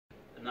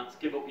that's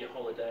give up your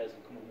holidays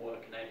and come and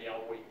work an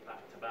 80-hour week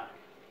back to back.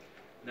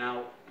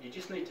 Now, you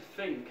just need to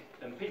think,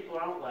 and people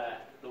are out there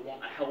that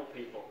want to help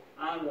people.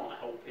 I want to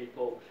help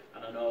people,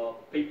 and I know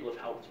people have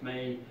helped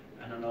me,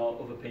 and I know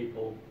other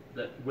people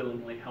that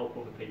willingly help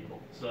other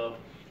people. So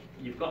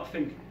you've got to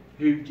think,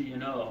 who do you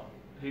know?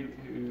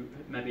 Who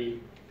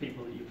maybe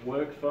people that you've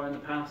worked for in the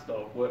past,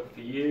 or worked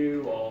for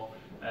you, or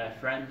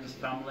friends,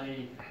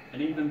 family,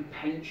 and even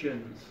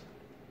pensions.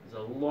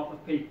 There's a lot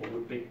of people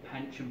with big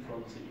pension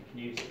funds that you can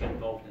use to get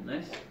involved in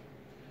this.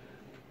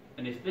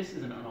 And if this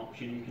isn't an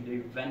option, you can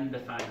do vendor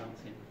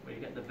financing, where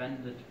you get the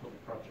vendor to put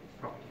the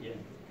property in.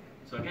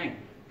 So again,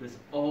 there's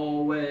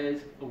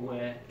always a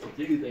way to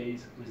do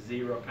these with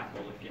zero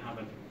capital if you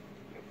haven't.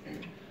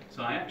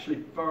 So I actually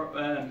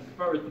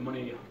borrowed the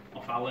money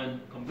off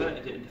Alan,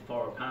 converted it into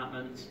 4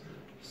 apartments,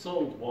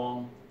 sold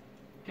one,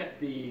 kept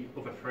the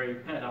other 3,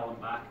 paid Alan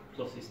back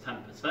plus his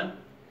 10%.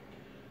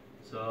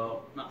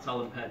 So that's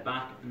Alan paid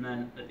back, and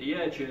then at the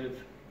age of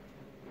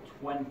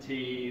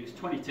 20, it was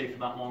 22 for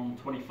that one,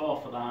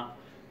 24 for that,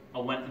 I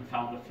went and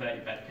found a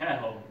 30-bed care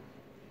home.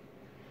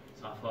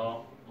 So I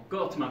thought, I'll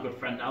go to my good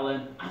friend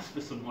Alan, ask for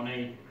some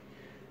money,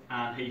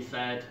 and he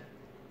said,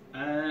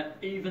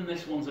 even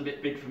this one's a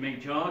bit big for me,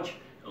 George,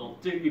 it'll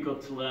do you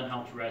good to learn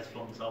how to raise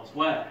funds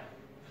elsewhere.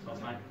 So I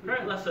was like,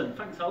 great lesson,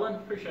 thanks Alan,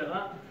 appreciate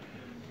that.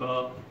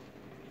 But,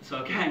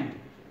 so again,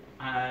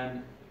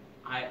 I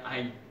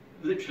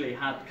literally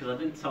had, because I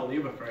didn't sell the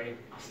other 3,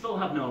 I still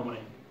had no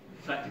money.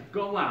 So I had to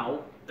go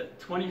out at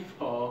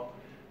 24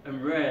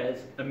 and raise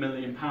 £1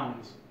 million.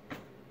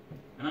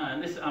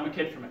 And this, I'm a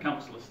kid from a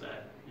council estate,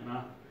 you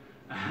know.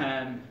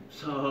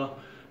 So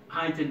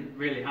I didn't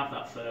really have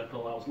that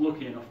circle. I was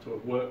lucky enough to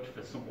have worked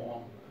for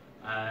someone,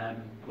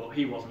 but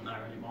he wasn't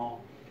there anymore.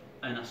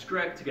 And I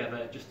scraped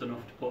together just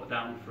enough to put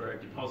down for a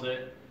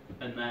deposit,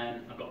 and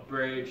then I got a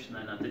bridge, and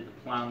then I did the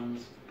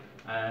plans.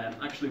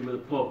 Actually with a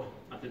pub,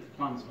 I did the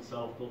plans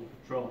myself, built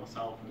the control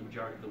myself, and the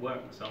majority of the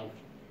work myself.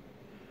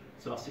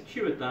 So I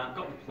secured that,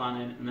 got the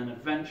planning, and then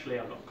eventually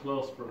I got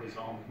Close Brothers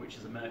on, which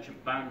is a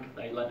merchant bank.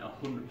 They lent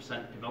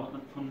 100%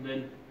 development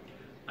funding.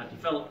 I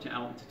developed it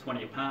out into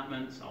 20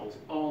 apartments. I was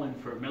all in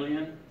for £1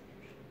 million,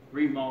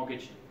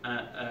 remortgaged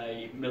at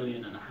 £1.5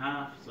 million,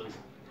 so it's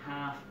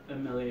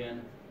 £500,000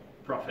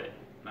 profit.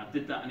 And I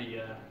did that in a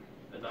year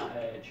at that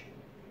age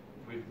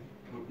with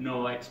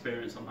no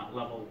experience on that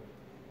level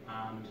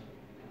and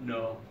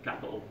no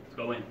capital to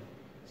go in.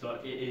 So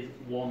it is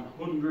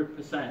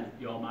 100%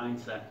 your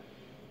mindset.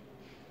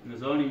 And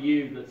there's only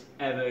you that's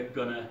ever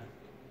going to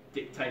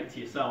dictate to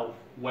yourself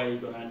where you're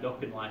going to end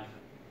up in life.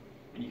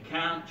 And you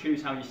can't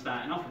choose how you're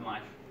starting off in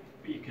life,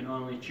 but you can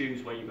only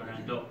choose where you're going to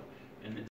end up. And